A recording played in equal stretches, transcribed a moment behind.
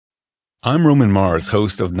I'm Roman Mars,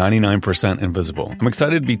 host of 99% Invisible. I'm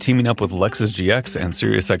excited to be teaming up with Lexus GX and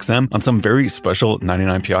SiriusXM on some very special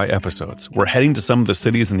 99PI episodes. We're heading to some of the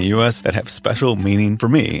cities in the U.S. that have special meaning for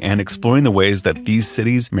me and exploring the ways that these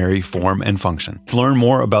cities marry form and function. To learn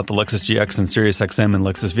more about the Lexus GX and SiriusXM and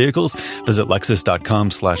Lexus vehicles, visit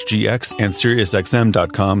lexus.com/GX and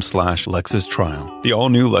SiriusXM.com/Lexus Trial. The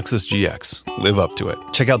all-new Lexus GX. Live up to it.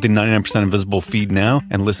 Check out the 99% Invisible feed now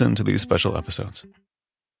and listen to these special episodes.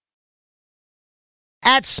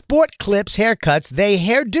 At Sport Clips Haircuts, they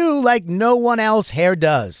hairdo like no one else hair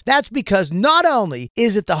does. That's because not only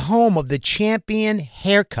is it the home of the champion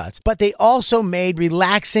haircuts, but they also made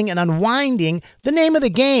relaxing and unwinding the name of the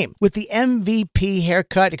game. With the MVP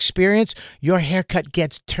haircut experience, your haircut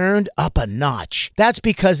gets turned up a notch. That's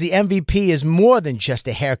because the MVP is more than just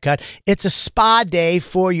a haircut. It's a spa day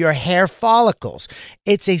for your hair follicles.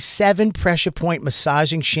 It's a 7 pressure point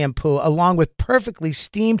massaging shampoo along with perfectly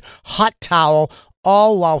steamed hot towel,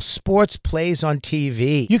 all while sports plays on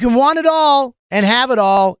TV. You can want it all and have it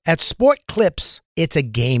all at Sport Clips. It's a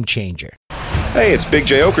game changer. Hey, it's Big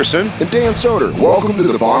J. Okerson and Dan Soder. Welcome to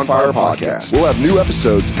the Bonfire Podcast. We'll have new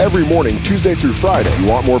episodes every morning, Tuesday through Friday. If you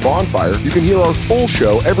want more Bonfire, you can hear our full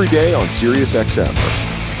show every day on SiriusXM.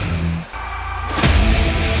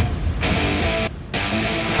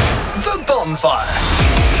 The Bonfire.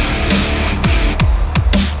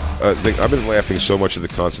 I've been laughing so much at the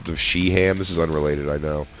concept of she-ham. This is unrelated, I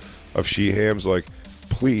know. Of she-hams, like,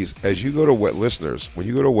 please, as you go to listeners, when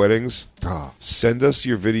you go to weddings, send us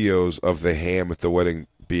your videos of the ham at the wedding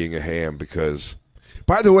being a ham, because...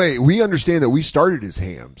 By the way, we understand that we started as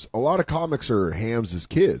hams. A lot of comics are hams as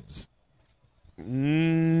kids.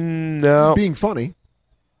 No. Being funny.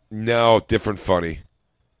 No, different funny.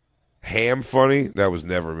 Ham funny? That was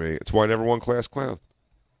never me. It's why I never won Class Clown.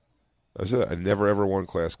 That's it. I never, ever won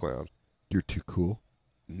Class Clown. You're too cool?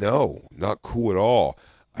 No, not cool at all.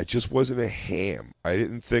 I just wasn't a ham. I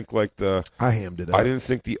didn't think like the... I hammed it up. I didn't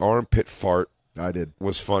think the armpit fart I did.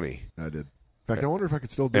 Was funny. I did. In fact, I wonder if I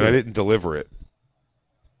could still do it. And I didn't deliver it.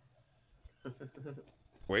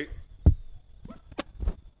 Wait.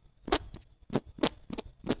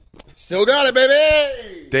 Still got it,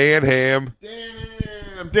 baby! Dan Ham.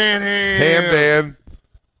 Dan Ham. Ham Dan.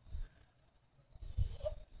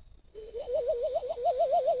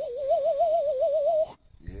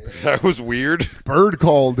 That was weird. Bird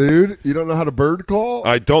call, dude. You don't know how to bird call?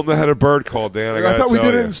 I don't know how to bird call, Dan. I thought we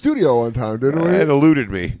did it in studio one time, didn't we? It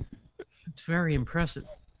eluded me. It's very impressive.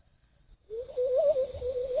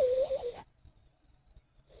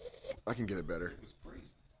 I can get it better.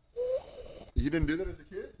 You didn't do that as a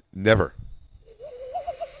kid? Never.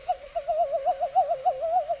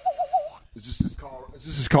 Is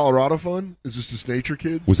this Colorado fun? Is this just nature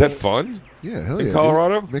kids? Was that fun? Yeah, hell in yeah.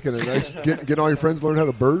 Colorado? Dude. Making a nice getting all your friends learn how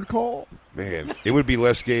to bird call? Man, it would be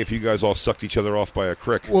less gay if you guys all sucked each other off by a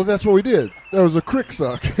crick. Well, that's what we did. That was a crick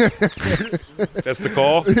suck. That's the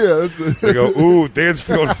call? Yeah. They go, ooh, Dan's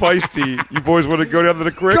feeling feisty. You boys want to go down to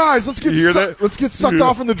the crick? Guys, let's get sucked Yeah.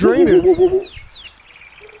 off in the drainage.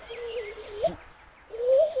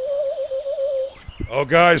 Oh,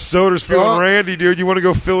 guys, Soder's feeling randy, dude. You want to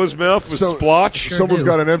go fill his mouth with splotch? Someone's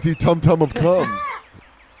got an empty tum-tum of cum.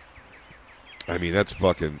 I mean, that's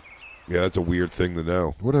fucking... Yeah, that's a weird thing to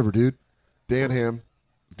know. Whatever, dude. Dan Ham.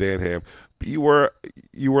 But you were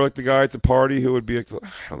like the guy at the party who would be like, I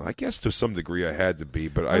don't know, I guess to some degree I had to be,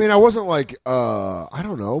 but I mean, I wasn't like, I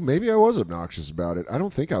don't know, maybe I was obnoxious about it. I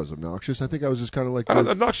don't think I was obnoxious. I think I was just kind of like...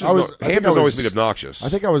 obnoxious. Ham doesn't always mean obnoxious. I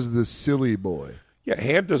think I was the silly boy. Yeah,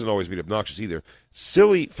 ham doesn't always mean obnoxious either.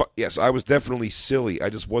 Silly, yes, I was definitely silly. I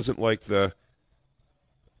just wasn't like the...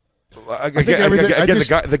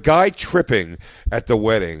 The guy tripping at the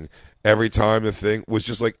wedding every time the thing was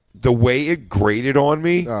just like the way it grated on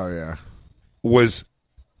me. Oh yeah, was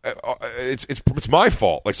it's my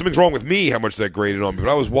fault. Like something's wrong with me. How much that grated on me,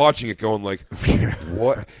 but I was watching it going like,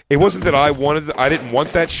 what? It wasn't that I didn't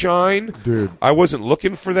want that shine, dude. I wasn't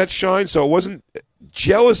looking for that shine, so it wasn't.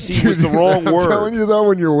 Jealousy was the wrong word. I'm telling you though,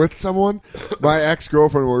 when you're with someone, my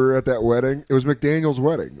ex-girlfriend, when we were at that wedding, it was McDaniel's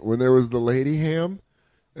wedding when there was the lady ham.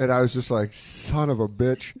 And I was just like, son of a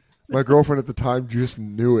bitch. My girlfriend at the time just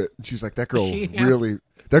knew it. And she's like, that girl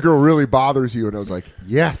really bothers you. And I was like,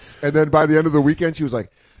 yes. And then by the end of the weekend, she was like,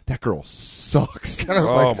 that girl sucks. And I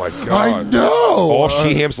was my God. I know. All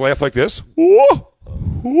she-hams laugh like this.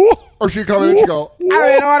 Or she'd come in and she'd go, I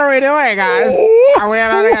mean, what are we doing, guys? Are we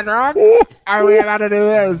about to get drunk? Are we about to do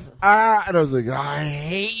this? And I was like, I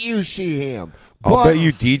hate you, she-ham. I bet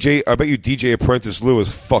you DJ Apprentice Lou has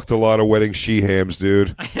fucked a lot of wedding she-hams,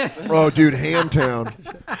 dude. Oh, dude, Hamtown.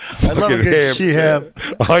 I love a good she-ham.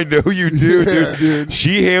 I know you do, Yeah, dude.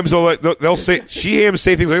 She-hams, they'll say, she-hams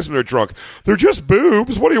say things like this when they're drunk. They're just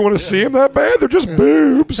boobs. What, do you want to see them that bad? They're just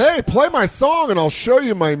boobs. Hey, play my song and I'll show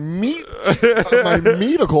you my my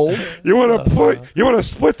meaticles. You want to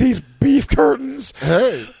split these beef curtains?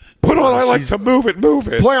 Hey, Put on I Like to Move It, Move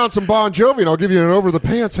It. play on some Bon Jovi and I'll give you an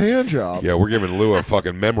over-the-pants hand job. Yeah, we're giving Lou a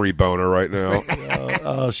fucking memory boner right now.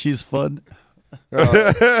 Oh, she's fun. Dude,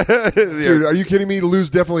 are you kidding me? Lou's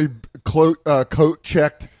definitely coat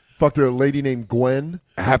checked. Fucked a lady named Gwen.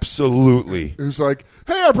 Absolutely. Who's like,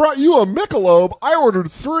 hey, I brought you a Michelob. I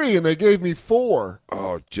ordered 3 and they gave me 4.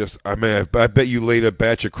 Oh, I bet you laid a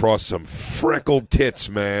batch across some freckled tits,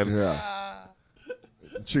 man. Yeah.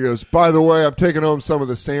 She goes, by the way, I'm taking home some of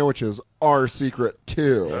the sandwiches. Our secret,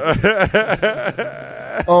 too.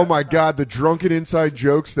 Oh, my God. The drunken inside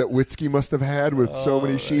jokes that Witzke must have had with so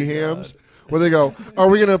many she-hams. Where they go, are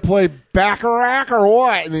we going to play Baccarat or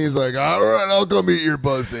what? And he's like, all right, I'll come eat your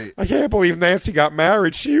pussy. I can't believe Nancy got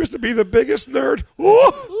married. She used to be the biggest nerd.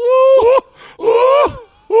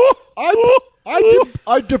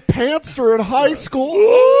 I depantsed her in high school.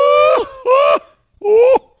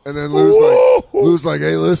 And then Lou's like,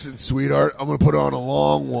 hey, listen, sweetheart, I'm going to put on a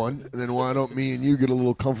long one, and then why don't me and you get a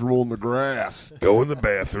little comfortable in the grass? Go in the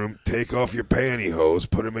bathroom, take off your pantyhose,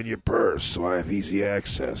 put them in your purse so I have easy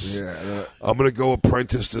access. Yeah, I'm going to go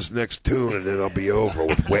apprentice this next tune, and then I'll be over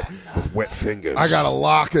with wet fingers. I got to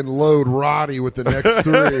lock and load Roddy with the next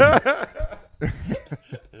 3.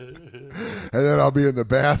 And then I'll be in the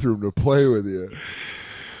bathroom to play with you.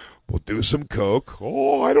 We'll do some coke.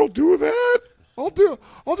 Oh, I don't do that. I'll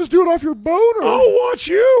just do it off your boner. I'll watch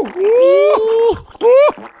you.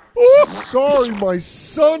 Sorry, my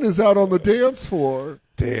son is out on the dance floor.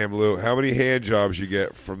 Damn, Lou, how many hand jobs you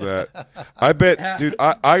get from that? I bet, dude,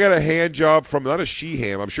 I got a hand job from, not a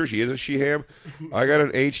she-ham. I'm sure she is a she-ham. I got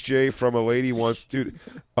an HJ from a lady once. Dude,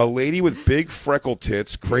 a lady with big freckle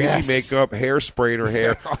tits, crazy makeup, hairspray in her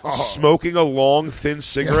hair, smoking a long, thin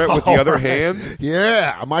cigarette with the other hand.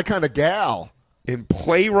 Yeah, my kind of gal. In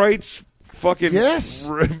Playwrights fucking... Yes.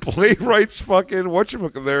 Playwrights fucking...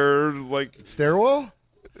 They're like... Stairwell?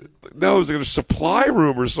 No, it was like a supply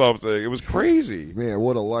room or something. It was crazy. Man,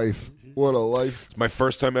 what a life. What a life. It's my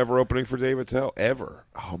first time ever opening for Dave Attell, ever.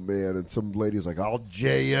 Oh, man, and some lady's like, I'll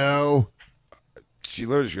J.O. She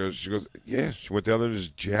literally, she goes, yeah. She went down there and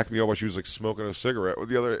just jacked me up while she was like smoking a cigarette with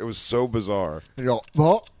the other. It was so bizarre. And you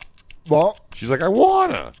go, bah. She's like, I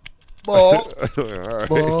wanna. Bah, All right.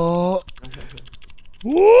 bah.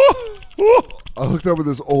 I hooked up with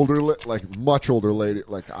this older, much older lady.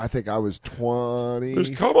 Like, I think I was 20. There's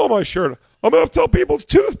cum on my shirt. I'm gonna have to tell people it's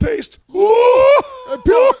toothpaste. And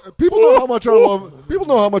people know how much I love. People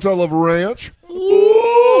know how much I love ranch.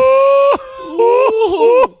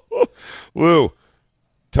 Lou,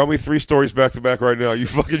 tell me 3 stories back to back right now. You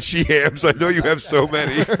fucking she-hams. I know you have so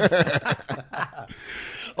many.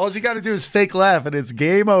 All you got to do is fake laugh, and it's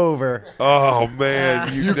game over. Oh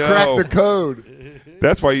man, You cracked the code.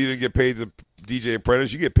 That's why you didn't get paid the DJ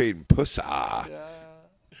Apprentice. You get paid in pussy. I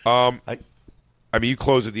mean, you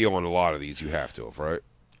close the deal on a lot of these. You have to, right?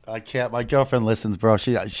 I can't. My girlfriend listens, bro.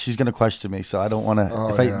 She's gonna question me, so I don't want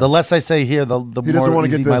to. Yeah. The less I say here, the more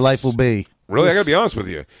easy my life will be. Really, I gotta be honest with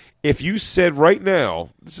you. If you said right now,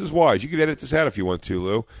 this is wise. You can edit this out if you want to,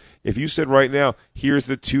 Lou. If you said right now, here's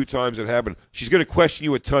the 2 times it happened, she's going to question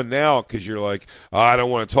you a ton now because you're like, I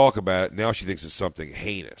don't want to talk about it. Now she thinks it's something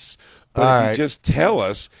heinous. But if you just tell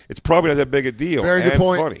us, it's probably not that big a deal. Very good and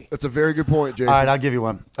point. Funny. That's a very good point, Jason. All right, I'll give you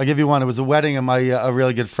one. It was a wedding of my a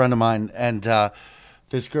really good friend of mine, and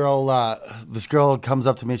this girl comes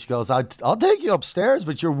up to me. She goes, "I'll take you upstairs,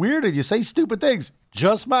 but you're weird and you say stupid things.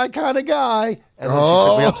 Just my kind of guy." And then she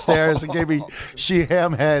took me upstairs and gave me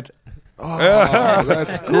she-ham head. Oh,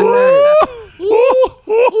 that's great.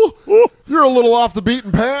 You're a little off the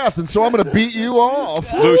beaten path, and so I'm going to beat you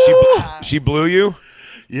off. Lou, she blew you?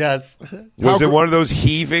 Yes. Was it one of those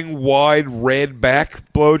heaving, wide, red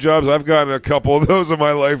back blowjobs? I've gotten a couple of those in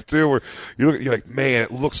my life, too, where you're like, man,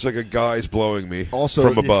 it looks like a guy's blowing me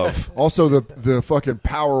from above. Also, the fucking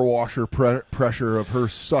power washer pressure of her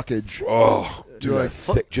suckage. Oh, dude, a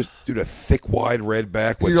thick, wide red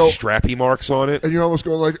back with strappy marks on it. And you're almost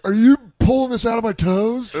going like, are you pulling this out of my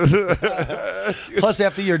toes? Plus,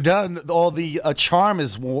 after you're done, all the charm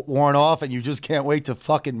is worn off, and you just can't wait to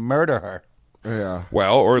fucking murder her. Yeah.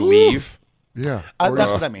 Well, or leave. Yeah.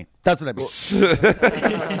 That's what I mean.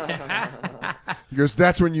 He goes,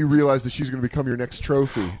 that's when you realize that she's going to become your next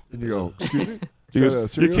trophy. And you go, excuse me? He goes,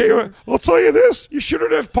 Is that you a cereal? can't. I'll tell you this: you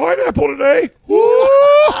shouldn't have pineapple today.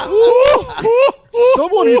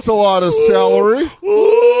 Someone eats a lot of celery.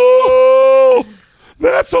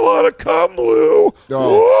 That's a lot of cum, Lou.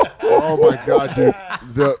 Oh my God, dude!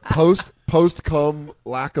 The post cum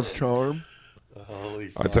lack of charm.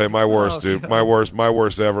 I tell you, my worst, dude. My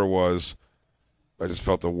worst ever was. I just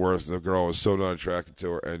felt the worst. The girl was so not attracted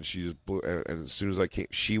to her, and she just blew. And as soon as I came,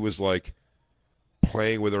 she was like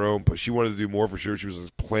playing with her own. She wanted to do more for sure. She was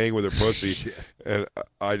just playing with her pussy, and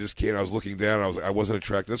I just can't. I was looking down. And I wasn't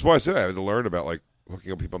attracted. That's why I said I had to learn about like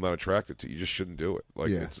hooking up people I'm not attracted to. You just shouldn't do it.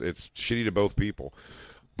 Like it's shitty to both people.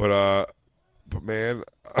 But man,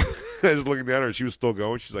 I was looking down at her, and she was still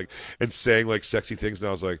going. She's like and saying like sexy things, and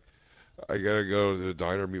I was like, I gotta go to the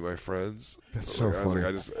diner and meet my friends. That's so funny.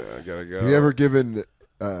 I gotta go. Have you ever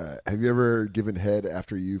given head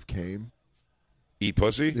after you've came? Eat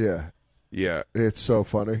pussy? Yeah. It's so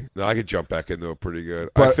funny. No, I could jump back into it pretty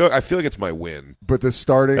good. But, I feel like it's my win. But the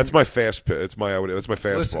starting that's my fast pitch. It's my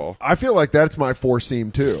fastball. Listen, I feel like that's my four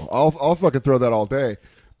seam too. I'll fucking throw that all day.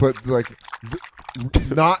 But like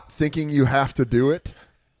not thinking you have to do it,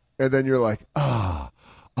 and then you're like and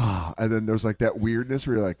then there's like that weirdness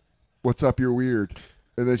where you're like, what's up, you're weird.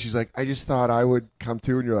 And then she's like, I just thought I would come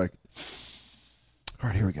too. And you're like, all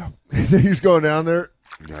right, here we go. And then he's going down there.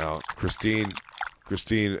 Now, Christine,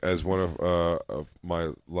 as one of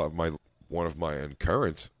my and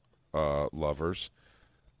current lovers,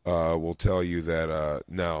 will tell you that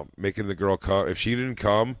now making the girl come. If she didn't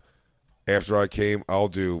come after I came, I'll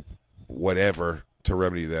do whatever to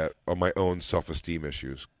remedy that on my own self-esteem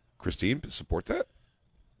issues. Christine, support that?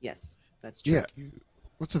 Yes, that's true. Yeah.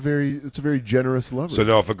 It's a very generous lover. So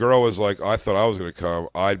no, if a girl was like, I thought I was going to come,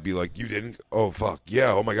 I'd be like, you didn't? Oh fuck,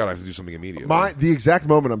 yeah. Oh my god, I have to do something immediately. The exact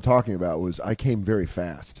moment I'm talking about was I came very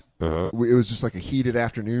fast. Uh-huh. It was just like a heated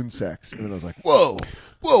afternoon sex, and then I was like, whoa,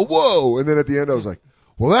 and then at the end I was like,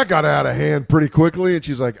 well, that got out of hand pretty quickly. And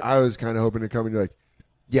she's like, I was kind of hoping to come, and you're like,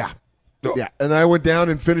 yeah, and I went down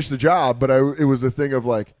and finished the job, but it was the thing of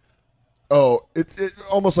like, oh, it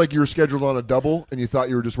almost like you were scheduled on a double and you thought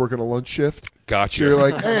you were just working a lunch shift. Gotcha. So you're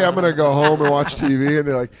like, hey, I'm going to go home and watch TV. And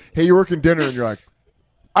they're like, hey, you're working dinner. And you're like,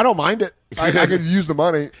 I don't mind it. I could use the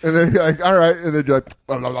money. And then you're like, all right. And then you're like,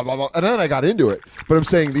 blah, blah, blah, blah. And then I got into it. But I'm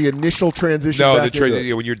saying the initial transition. No, back into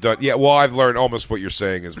it. when you're done. Yeah, well, I've learned almost what you're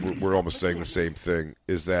saying is we're almost saying the same thing.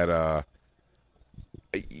 Is that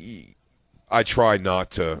I try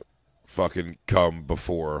not to fucking come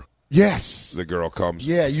before. Yes, the girl comes.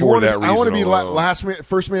 Yeah, I want to be last man,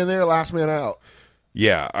 first man there, last man out.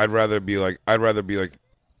 Yeah, I'd rather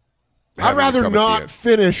not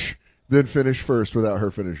finish than finish first without her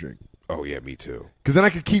finishing. Oh yeah, me too. Because then I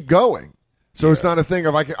could keep going. So it's not a thing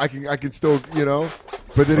of I can still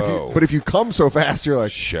But then if you come so fast, you're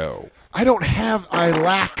like I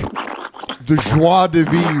lack the joie de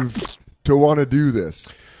vivre to want to do this.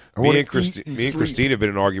 Me and Christine have been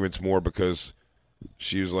in arguments more because.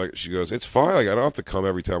 She goes, it's fine. Like, I don't have to come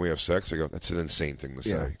every time we have sex. I go, that's an insane thing to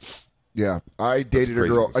say. Yeah. I dated a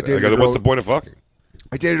girl. What's the point of fucking?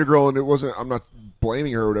 I dated a girl, and it wasn't, I'm not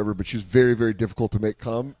blaming her or whatever, but she was very, very difficult to make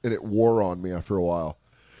come, and it wore on me after a while.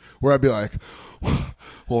 Where I'd be like,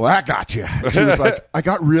 well, that got you. And she was like, I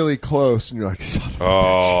got really close, and you're like, son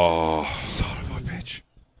of a bitch.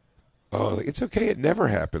 Oh, like, it's okay. It never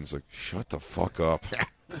happens. Like, shut the fuck up.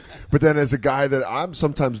 But then as a guy that I'm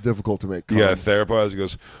sometimes difficult to make come. Yeah, therapist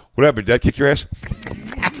goes, what happened? Dad kick your ass?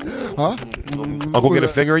 Huh? Uncle get a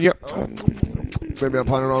finger in you? Maybe I'm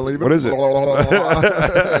planning on leaving. What is it? What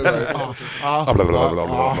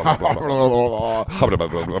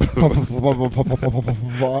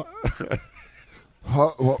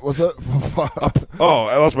was that? Oh,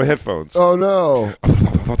 I lost my headphones. Oh, no.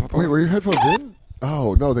 Wait, were your headphones in?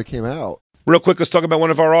 Oh, no, they came out. Real quick, let's talk about one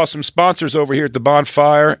of our awesome sponsors over here at the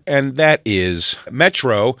Bonfire, and that is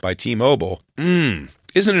Metro by T-Mobile. Isn't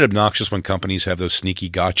it obnoxious when companies have those sneaky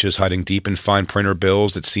gotchas hiding deep in fine printer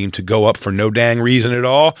bills that seem to go up for no dang reason at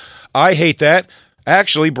all? I hate that.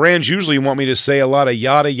 Actually, brands usually want me to say a lot of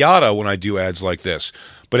yada yada when I do ads like this.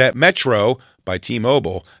 But at Metro by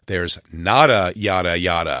T-Mobile, there's nada yada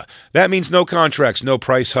yada. That means no contracts, no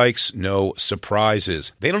price hikes, no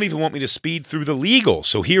surprises. They don't even want me to speed through the legal,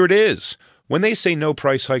 so here it is. When they say no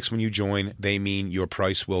price hikes when you join, they mean your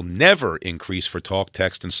price will never increase for talk,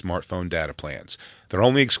 text, and smartphone data plans. Their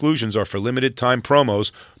only exclusions are for limited time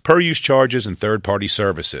promos, per-use charges, and third-party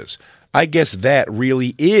services. I guess that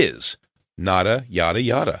really is nada yada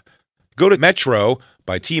yada. Go to Metro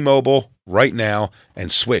by T-Mobile right now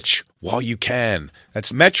and switch while you can.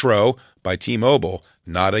 That's Metro by T-Mobile,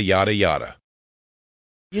 nada yada yada.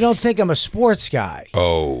 You don't think I'm a sports guy.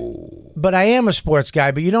 Oh. But I am a sports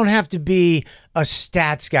guy, but you don't have to be a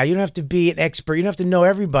stats guy. You don't have to be an expert. You don't have to know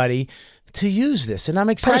everybody to use this. And I'm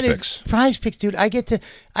excited. Prize Picks, dude. I get to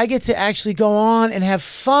actually go on and have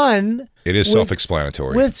fun. It is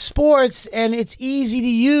self-explanatory. With sports, and it's easy to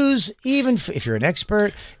use, even if you're an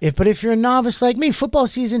expert. But if you're a novice like me, football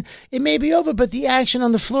season, it may be over, but the action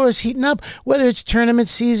on the floor is heating up. Whether it's tournament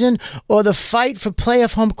season or the fight for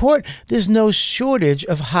playoff home court, there's no shortage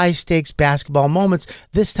of high-stakes basketball moments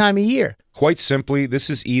this time of year. Quite simply, this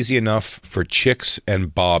is easy enough for Chicks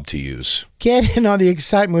and Bob to use. Get in on the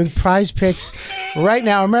excitement with Prize Picks right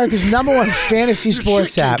now, America's #1 fantasy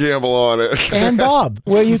sports app. Gamble on it. And Bob,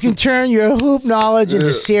 where you can turn your hoop knowledge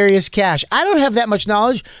into serious cash. I don't have that much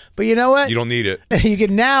knowledge, but you know what? You don't need it. You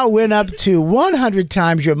can now win up to 100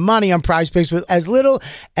 times your money on Prize Picks with as little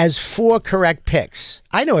as 4 correct picks.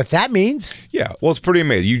 I know what that means. Yeah, well, it's pretty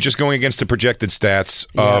amazing. You're just going against the projected stats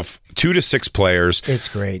of 2 to 6 players. It's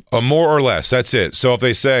great. More or less. That's it. So if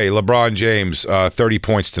they say LeBron James, 30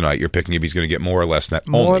 points tonight, you're picking if he's going to get more or less than that.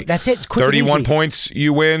 More, only. that's it. Quick 31 and easy. points,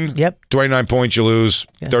 you win. Yep. 29 points, you lose.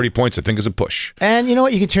 30 points, I think, is a push. And you know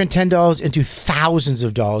what? You can turn $10 into thousands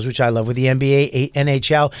of dollars, which I love, with the NBA,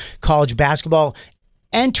 NHL, college basketball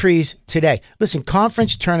entries today. Listen,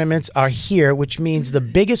 conference tournaments are here, which means the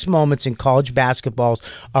biggest moments in college basketballs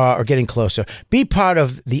are getting closer. Be part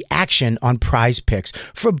of the action on Prize Picks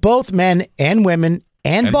for both men and women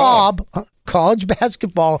and Bob. College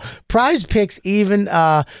basketball. Prize Picks even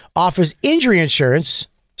offers injury insurance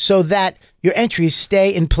so that your entries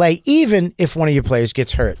stay in play even if one of your players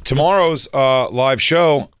gets hurt. Tomorrow's live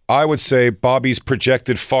show, I would say Bobby's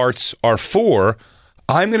projected farts are 4.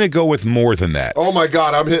 I'm going to go with more than that. Oh, my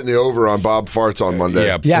God. I'm hitting the over on Bob Farts on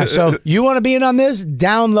Monday. Yeah, so you want to be in on this?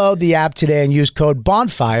 Download the app today and use code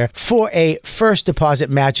BONFIRE for a first deposit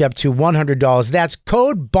match up to $100. That's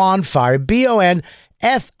code BONFIRE,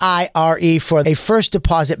 BONFIRE, for a first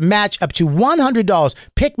deposit match up to $100.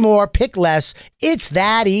 Pick more, pick less. It's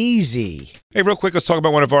that easy. Hey, real quick, let's talk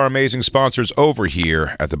about one of our amazing sponsors over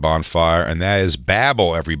here at the Bonfire, and that is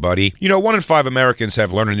Babbel, everybody. You know, 1 in 5 Americans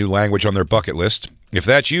have learned a new language on their bucket list. If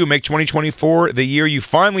that's you, make 2024 the year you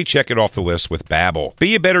finally check it off the list with Babbel.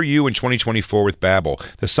 Be a better you in 2024 with Babbel,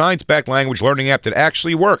 the science-backed language learning app that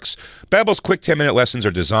actually works. Babbel's quick 10-minute lessons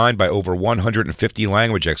are designed by over 150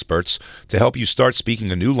 language experts to help you start speaking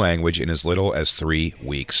a new language in as little as 3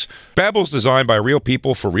 weeks. Babbel's designed by real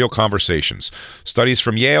people for real conversations. Studies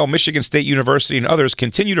from Yale, Michigan State University, and others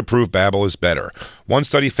continue to prove Babbel is better. One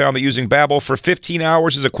study found that using Babbel for 15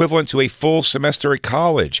 hours is equivalent to a full semester at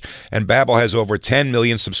college, and Babbel has over 10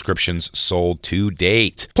 million subscriptions sold to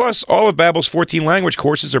date. Plus, all of Babbel's 14 language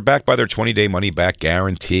courses are backed by their 20-day money-back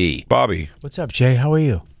guarantee. Bobby. What's up, Jay? How are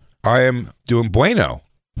you? I am doing bueno.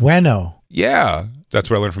 Bueno. Yeah,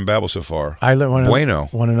 that's what I learned from Babbel so far. I learned bueno.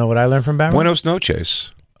 Want to know what I learned from Babbel? Buenos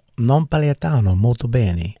noches. Non paletano molto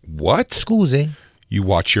bene. What? Scusi. You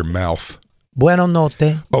watch your mouth. Buenos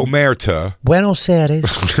notte. Omerta. Buenos Aires.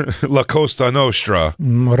 La Costa Nostra.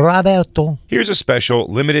 Roberto. Here's a special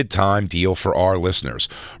limited time deal for our listeners.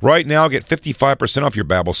 Right now, get 55% off your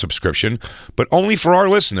Babbel subscription, but only for our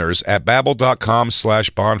listeners at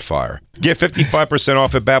Babbel.com/bonfire. Get 55%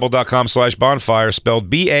 off at Babbel.com/bonfire, spelled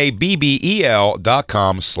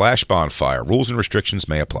BABBEL.com/bonfire. Rules and restrictions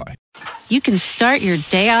may apply. You can start your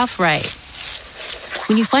day off right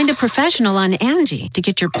when you find a professional on Angie to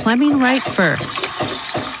get your plumbing right first.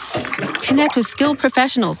 Connect with skilled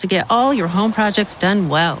professionals to get all your home projects done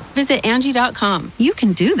well. Visit Angie.com. You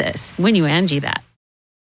can do this when you Angie that.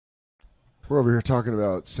 We're over here talking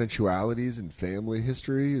about sensualities and family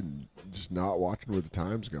history and just not watching where the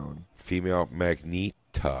time's going. Female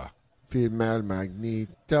Magneta. Female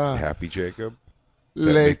Magneta. Happy, Jacob?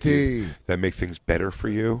 Lady. That make things better for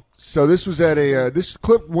you? So this was at a, this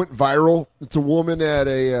clip went viral. It's a woman at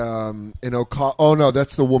a, oh no,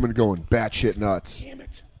 that's the woman going batshit nuts. Damn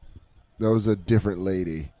it. That was a different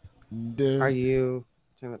lady. Are you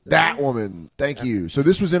talking about That woman. Thank you. So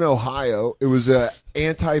this was in Ohio. It was a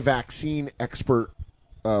anti-vaccine expert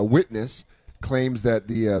witness claims that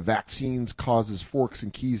the vaccines causes forks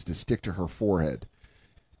and keys to stick to her forehead.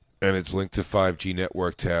 And it's linked to 5G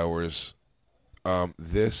network towers.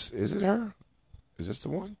 This, is it her? Is this the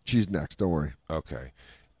one? She's next. Don't worry. Okay.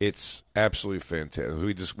 It's absolutely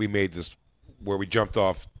fantastic. We made this, where we jumped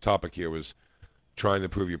off topic here was trying to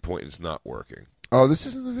prove your point and it's not working. Oh, this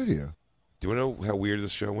isn't the video. Do you know how weird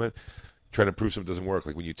this show went? Trying to prove something doesn't work,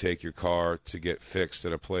 like when you take your car to get fixed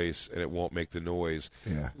at a place and it won't make the noise,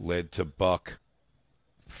 Yeah. led to Buck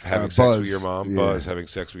having sex Buzz. with your mom, Yeah. Buzz having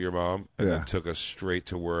sex with your mom, and Yeah. then took us straight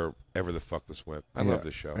to wherever the fuck this went. I love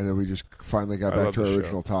this show. And then we just finally got I back love to our this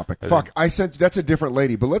original show. topic. And Fuck, that's a different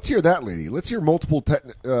lady, but let's hear that lady. Let's hear multiple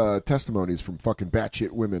testimonies from fucking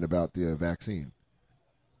batshit women about the vaccine.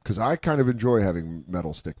 Because I kind of enjoy having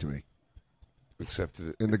metal stick to me. Except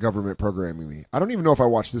that, In the government programming me. I don't even know if I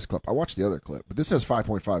watched this clip. I watched the other clip, but this has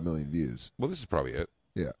 5.5 million views. well, this is probably it.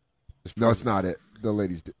 Yeah. No, it's not it. The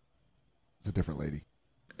lady's... It's a different lady.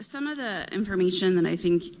 Some of the information that I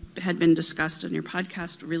think had been discussed on your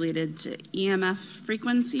podcast related to EMF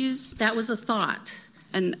frequencies. That was a thought.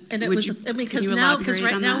 And it would was you, because can you now, because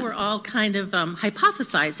elaborate right on now that? we're all kind of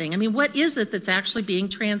hypothesizing. I mean, what is it that's actually being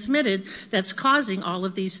transmitted that's causing all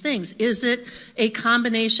of these things? Is it a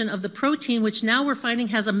combination of the protein, which now we're finding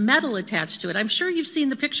has a metal attached to it? I'm sure you've seen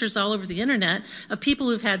the pictures all over the internet of people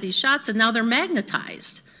who've had these shots and now they're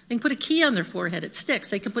magnetized. They can put a key on their forehead, it sticks.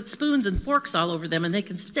 They can put spoons and forks all over them and they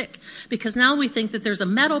can stick. Because now we think that there's a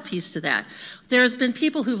metal piece to that. There's been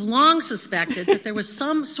people who've long suspected that there was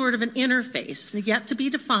some sort of an interface, yet to be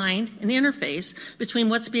defined, an interface between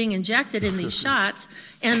what's being injected in these shots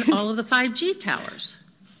and all of the 5G towers.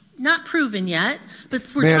 Not proven yet, but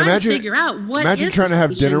we're trying to figure out what Imagine is trying to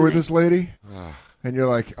have dinner with that- this lady, and you're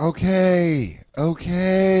like, okay. No,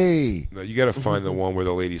 you got to find the one where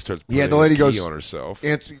the lady starts putting the lady a key goes on herself.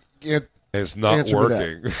 And it's not answer to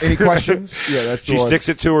working. that. Any questions? Yeah, that's the She one. sticks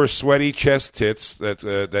it to her sweaty chest tits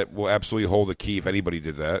that will absolutely hold a key if anybody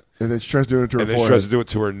did that. And then she tries to do it to her And then she forehead. tries to do it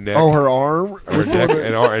to her neck. Oh, her arm? Her neck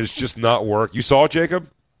and it's just not work. You saw it, Jacob?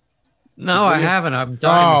 No, I haven't. I'm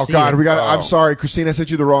dying Oh to see God, it. we got. I'm sorry, Christine. I sent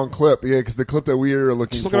you the wrong clip. Yeah, because the clip that we are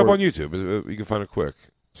looking Just look for. it up on YouTube. You can find it quick.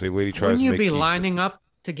 Say, lady tries Wouldn't to you make be keys. lining up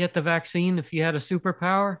to get the vaccine if you had a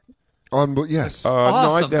superpower? Yes. No,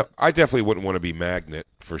 Awesome. I definitely wouldn't want to be magnet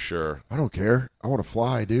for sure. I don't care. I want to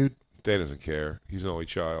fly, dude. Dan doesn't care. He's an only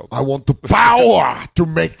child. I want the power to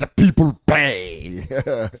make the people pay.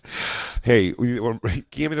 Hey, can you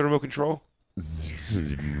give me the remote control?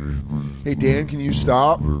 Hey, Dan, can you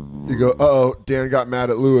stop? You go, uh-oh, Dan got mad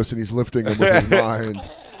at Lewis, and he's lifting him with his mind.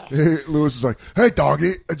 Lewis is like, hey,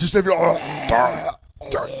 doggy, just if you...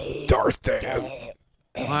 Darth Dan.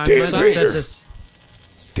 Well, I Dan might have said Vader. this.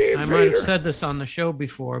 Dan I might have Vader. said this on the show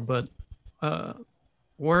before, but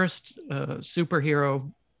worst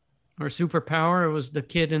superhero or superpower was the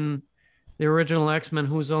kid in the original X-Men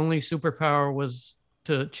whose only superpower was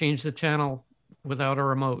to change the channel without a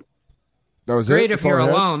remote. That was Great it? if That's all you're I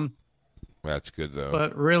had? alone, That's good though.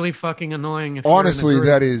 but really fucking annoying if Honestly, you're in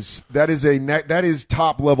a group. that is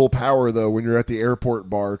top level power though. When you're at the airport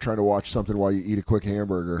bar trying to watch something while you eat a quick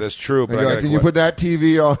hamburger, That's true. But and you're like, can you put that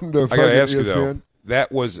TV on the I got fucking to ask you though. ESPN?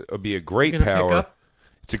 That would be a great Gonna pick power. up?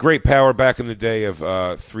 It's a great power back in the day of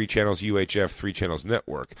 3 channels UHF, 3 channels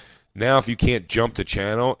network. Now, if you can't jump to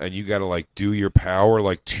channel and you got to like do your power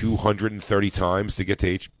like 230 times to get to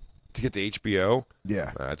HBO,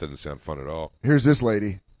 Yeah. that doesn't sound fun at all. Here's this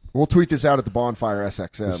lady. We'll tweet this out at the Bonfire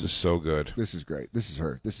SXM. This is so good. This is great. This is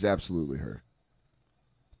her. This is absolutely her.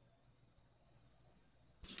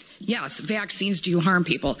 Yes, vaccines do harm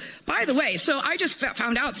people. By the way, so I just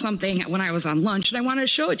found out something when I was on lunch, and I wanted to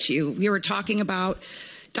show it to you. We were talking about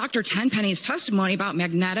Dr. Tenpenny's testimony about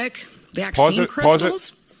magnetic vaccine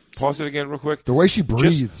crystals. Pause it again real quick. The way she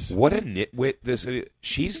breathes. What a nitwit this is.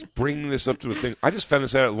 She's bringing this up to a thing. I just found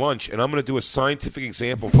this out at lunch, and I'm going to do a scientific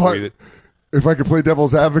example for But you. That, if I could play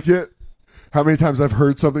devil's advocate, how many times I've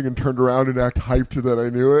heard something and turned around and act hyped that I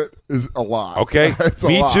knew it is a lot. Okay. It's a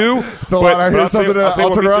Me lot. too, It's a but- lot. I but hear I'll say- something and I'll say I'll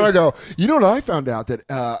what turn me around too. and I go, you know what I found out? That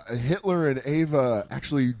Hitler and Ava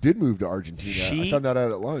actually did move to Argentina. I found that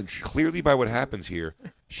out at lunch. clearly, by what happens here,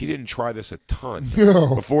 she didn't try this a ton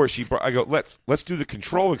No. before she. I go, let's do the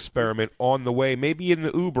control experiment on the way, maybe in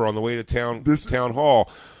the Uber on the way to town hall.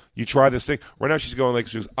 You try this thing. Right now, she's going like,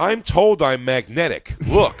 she goes, I'm told I'm magnetic.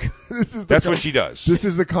 Look, that's what she does. This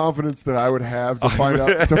is the confidence that I would have to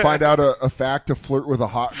find out a fact to flirt with a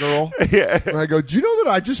hot girl. Yeah. And I go, do you know that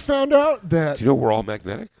I just found out that? Do you know we're all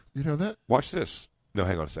magnetic? You know that? Watch this. No,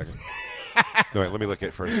 hang on a second. No, wait, let me look at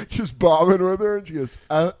it first. Just bobbing with her, and she goes,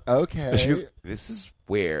 "Oh, okay." And she goes, this is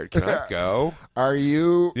weird. Can I go? Are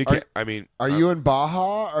you? You can't, I mean, Are you in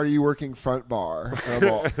Baja? Or are you working front bar? And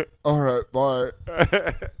I'm all right, bye.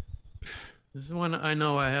 This is one I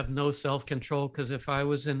know I have no self-control because if I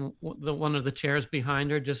was in one of the chairs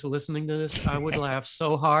behind her just listening to this, I would laugh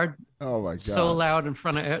so hard, Oh my god! so loud in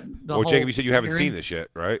front of the Well, whole Jacob, you said you haven't hearing. seen this yet,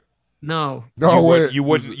 right? No. No way, You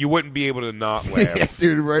wouldn't be able to not laugh. Yeah,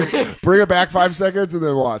 dude. Right? Bring it back 5 seconds and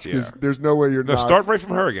then watch. Because Yeah. there's no way you're No, not. start right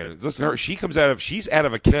from her again. Listen to her. She's out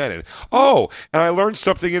of a cannon. Oh, and I learned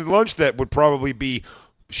something in lunch that would probably be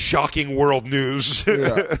shocking world news.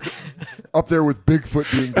 Yeah. Up there with Bigfoot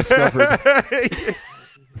being discovered.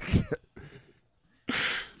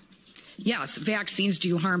 Yes, vaccines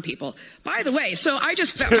do harm people. By the way, so I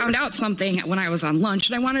just found out something when I was on lunch,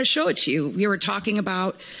 and I wanted to show it to you. We were talking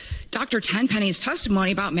about Dr. Tenpenny's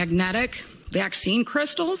testimony about magnetic vaccine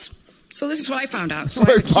crystals. So this is what I found out. So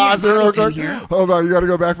I have a key Pause it and real bobby pin quick. here. Hold on, you got to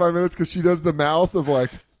go back 5 minutes because she does the mouth of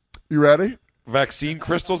like, you ready? Vaccine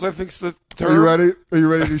crystals, I think's the term. Are you ready? Are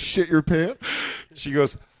you ready to shit your pants? She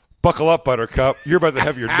goes, buckle up, Buttercup. You're about to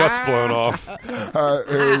have your nuts blown off. All right,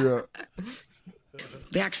 here we go.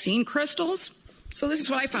 Vaccine crystals. So this is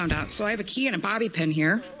what I found out. So I have a key and a bobby pin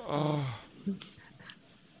here. Oh.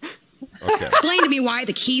 Okay. Explain to me why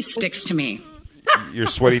the key sticks to me. Your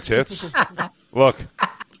sweaty tits. Look.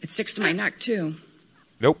 It sticks to my neck too.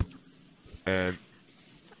 Nope. And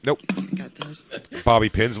nope. I got those. Bobby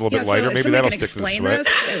pin's a little bit lighter. So if Maybe somebody that'll can stick to the explain sweat.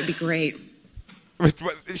 this, that would be great.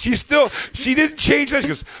 She didn't change that. She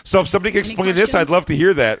goes, so if somebody can explain this, I'd love to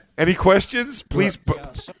hear that. Any questions? Please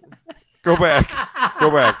go back. Go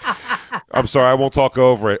back. I'm sorry, I won't talk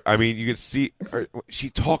over it. I mean, you can see she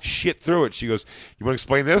talks shit through it. She goes, you want to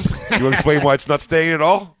explain this? You want to explain why it's not staying at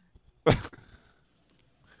all? It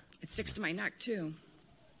sticks to my neck too.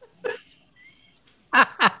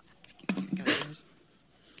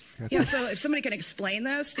 Yeah, so if somebody can explain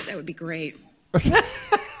this, that would be great.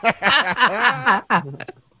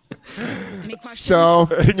 Any questions? So,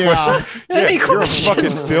 yeah. You're a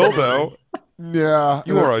fucking dildo. Yeah.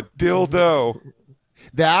 You are a dildo.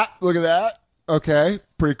 Look at that. Okay,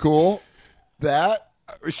 pretty cool. That.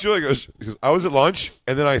 She really goes, I was at lunch,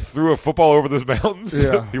 and then I threw a football over those mountains.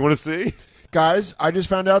 Yeah. You want to see? Guys, I just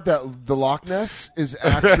found out that the Loch Ness is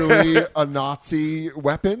actually a Nazi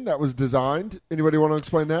weapon that was designed. Anybody want to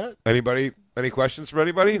explain that? Anybody? Any questions from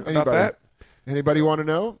anybody about that? Anybody want to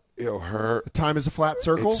know? Her time is a flat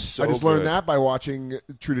circle. It's so I just learned good. that by watching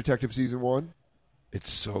True Detective season 1. It's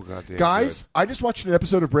so goddamn Guys, I just watched an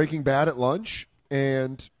episode of Breaking Bad at lunch,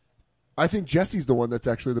 and I think Jesse's the one that's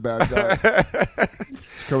actually the bad guy.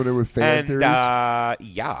 She's coming in with fan theories.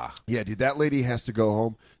 Yeah. Yeah, dude, that lady has to go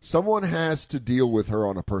home. Someone has to deal with her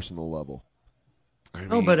on a personal level.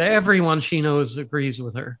 But everyone she knows agrees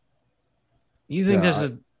with her. You think there's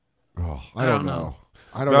a... I don't know.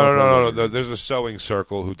 I don't know. No. There's a sewing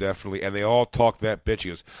circle who definitely, and they all talk that bitch. He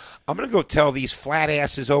goes, I'm going to go tell these flat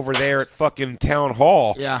asses over there at fucking town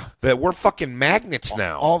hall that we're fucking magnets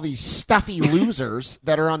now. All these stuffy losers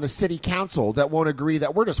that are on the city council that won't agree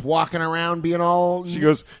that we're just walking around being all... She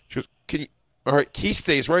goes, can you... All right, key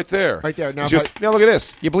stays right there. Right there. Now, she goes, now look at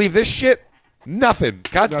this. You believe this shit? Nothing.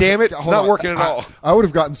 God damn it. It's not working at all. I would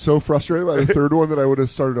have gotten so frustrated by the third one that I would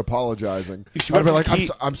have started apologizing. I'd have been like,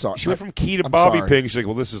 I'm sorry. She went from key to Bobby Ping. She's like,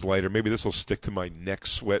 well, this is lighter. Maybe this will stick to my neck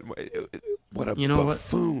sweat. What a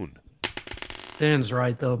buffoon. Dan's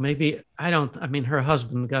right, though. Maybe, I mean, her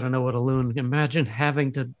husband got to know what a loon. Imagine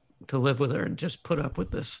having to live with her and just put up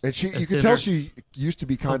with this. And you could tell she used to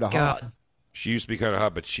be kind of hot. She used to be kind of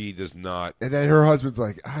hot, but she does not. And then her husband's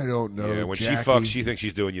like, I don't know. Yeah, when Jackie. she fucks, she thinks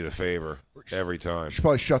she's doing you the favor every time. She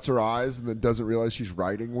probably shuts her eyes and then doesn't realize she's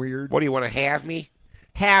writing weird. What do you want to have me?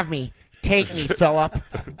 Have me. Take me, Philip.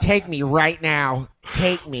 Take me right now.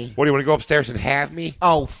 Take me. What do you want to go upstairs and have me?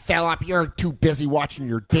 Oh, Philip, you're too busy watching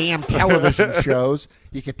your damn television shows.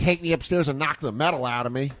 You could take me upstairs and knock the metal out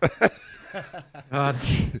of me. God,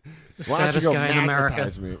 Why don't you go guy in America.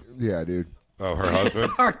 magnetize me? Yeah, dude. Oh, her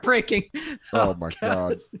husband? Heartbreaking. Oh, my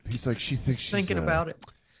God. He's like, she thinks she's... Thinking about it.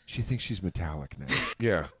 She thinks she's metallic now.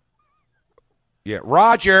 Yeah. Yeah.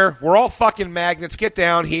 Roger, we're all fucking magnets. Get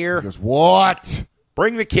down here. He goes, what?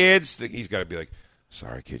 Bring the kids. He's got to be like,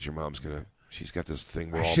 sorry, kids, your mom's going to... She's got this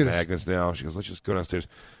thing. We're all magnets now. She goes, let's just go downstairs.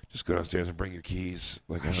 Just go downstairs and bring your keys.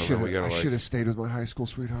 Like I should have stayed with my high school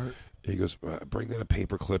sweetheart. He goes, bring in a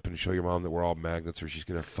paper clip and show your mom that we're all magnets, or she's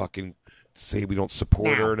going to fucking say we don't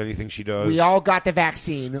support her in anything she does. We all got the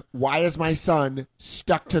vaccine. Why is my son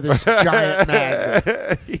stuck to this giant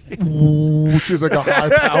magnet? Which is like a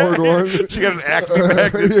high-powered one. She got an acne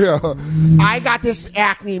magnet. Yeah. I got this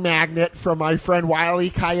acne magnet from my friend Wile E.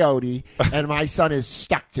 Coyote, and my son is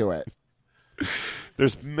stuck to it.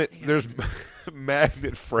 There's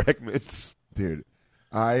magnet fragments. Dude,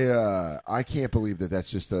 I can't believe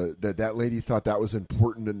that's just that lady thought that was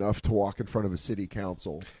important enough to walk in front of a city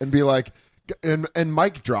council and be like, and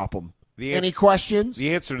mic drop them. Any questions?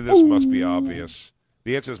 The answer to this must be obvious.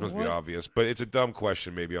 The answer to this must be obvious, but it's a dumb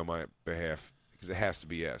question maybe on my behalf because it has to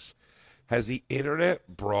be yes. Has the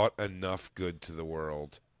internet brought enough good to the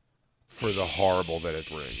world for the horrible that it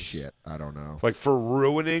brings? Shit, I don't know. Like for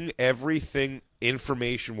ruining everything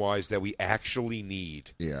information-wise that we actually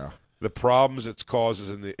need. Yeah. the problems it causes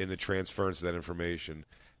in the transference of that information,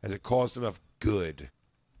 has it caused enough good?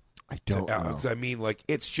 I don't know. I mean, like,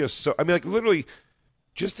 it's just so. I mean, like, literally,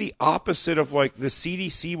 just the opposite of, like, the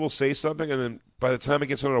CDC will say something, and then by the time it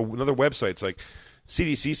gets on another website, it's like,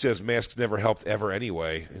 CDC says masks never helped ever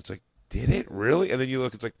anyway. It's like, did it really? And then you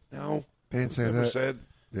look, it's like, no, they didn't say never that. said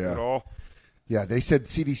at all. Yeah, they said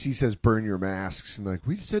CDC says burn your masks, and like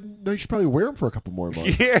we said, no, you should probably wear them for a couple more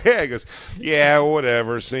months. Yeah, he goes, yeah,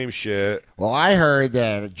 whatever, same shit. Well, I heard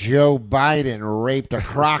that Joe Biden raped a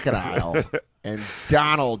crocodile, and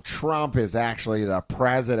Donald Trump is actually the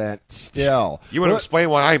president still. You want to explain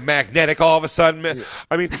why I'm magnetic all of a sudden?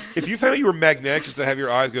 I mean, if you found out you were magnetic just to have your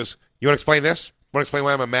eyes goes, you want to explain this? Want to explain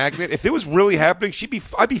why I'm a magnet? If it was really happening,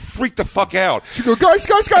 I'd be freaked the fuck out. She'd go, guys,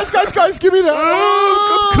 give me that.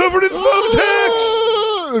 Oh, I'm covered in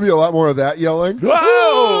thumbtacks. There'd be a lot more of that yelling.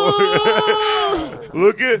 Oh!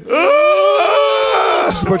 Look at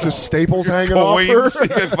just a bunch of staples hanging off her. You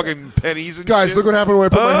got fucking pennies and guys, shit. Look what happened when I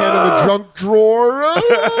put my hand in the junk drawer.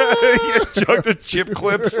 Yeah, junk the chip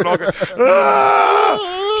clips and all.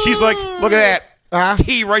 She's like, look at that.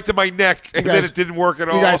 Key right to my neck, and then it didn't work at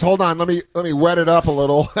all. You guys, hold on. Let me wet it up a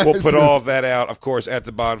little. We'll put all of that out, of course, at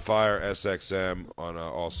the Bonfire SXM on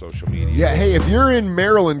all social media. Yeah, hey, if you're in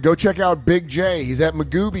Maryland, go check out Big J. He's at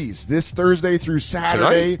Magooby's this Thursday through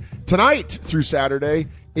Saturday. Tonight through Saturday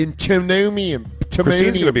in Timonium.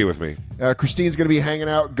 Christine's going to be with me. Christine's going to be hanging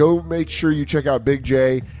out. Go make sure you check out Big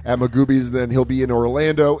J at Magooby's. Then he'll be in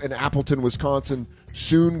Orlando and Appleton, Wisconsin.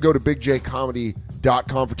 Soon go to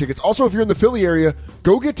bigjcomedy.com for tickets. Also, if you're in the Philly area,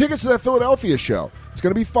 go get tickets to that Philadelphia show. It's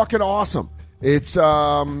going to be fucking awesome. It's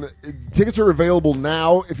tickets are available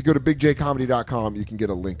now. If you go to bigjcomedy.com, you can get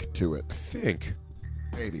a link to it. I think.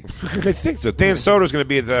 Maybe. I think so. Dan Soder's going to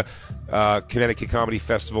be at the Connecticut Comedy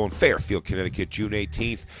Festival in Fairfield, Connecticut, June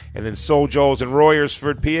 18th. And then Soul Joel's in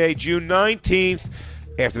Royersford, PA, June 19th.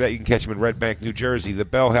 After that, you can catch him in Red Bank, New Jersey, the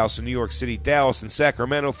Bell House in New York City, Dallas, and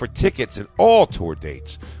Sacramento. For tickets and all tour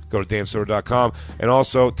dates, go to dansoder.com. And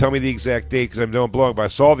also, tell me the exact date, because I'm doing blowing, but I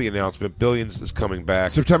saw the announcement. Billions is coming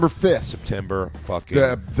back. September 5th. September fucking...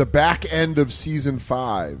 The back end of Season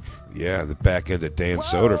 5. Yeah, the back end of Dan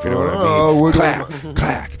Soder, if you know what I mean. Clack,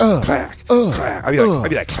 clack, clack, clack. I'd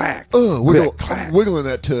be like, clack. Wiggling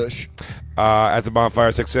that tush. At the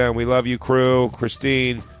Bonfire 6M, we love you, crew.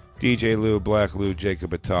 Christine... DJ Lou, Black Lou,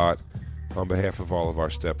 Jacob Atat, on behalf of all of our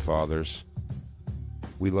stepfathers,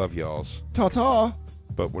 we love y'alls. Ta-ta.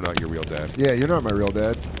 But we're not your real dad. Yeah, you're not my real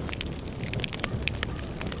dad.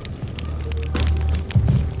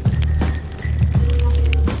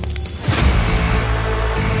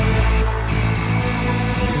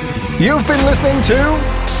 You've been listening to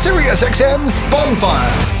SiriusXM's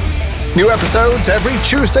Bonfire. New episodes every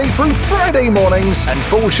Tuesday through Friday mornings, and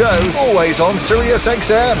full shows always on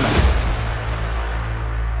SiriusXM.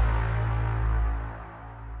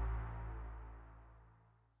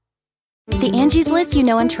 The Angie's List you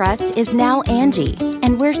know and trust is now Angie,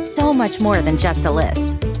 and we're so much more than just a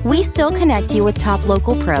list. We still connect you with top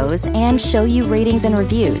local pros and show you ratings and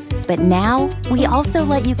reviews, but now we also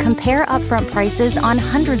let you compare upfront prices on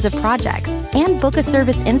hundreds of projects and book a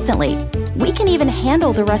service instantly. We can even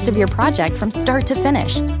handle the rest of your project from start to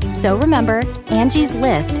finish. So remember, Angie's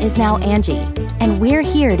List is now Angie, and we're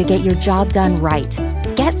here to get your job done right.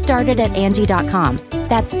 Get started at Angie.com.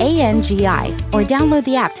 That's ANGI, or download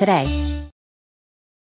the app today.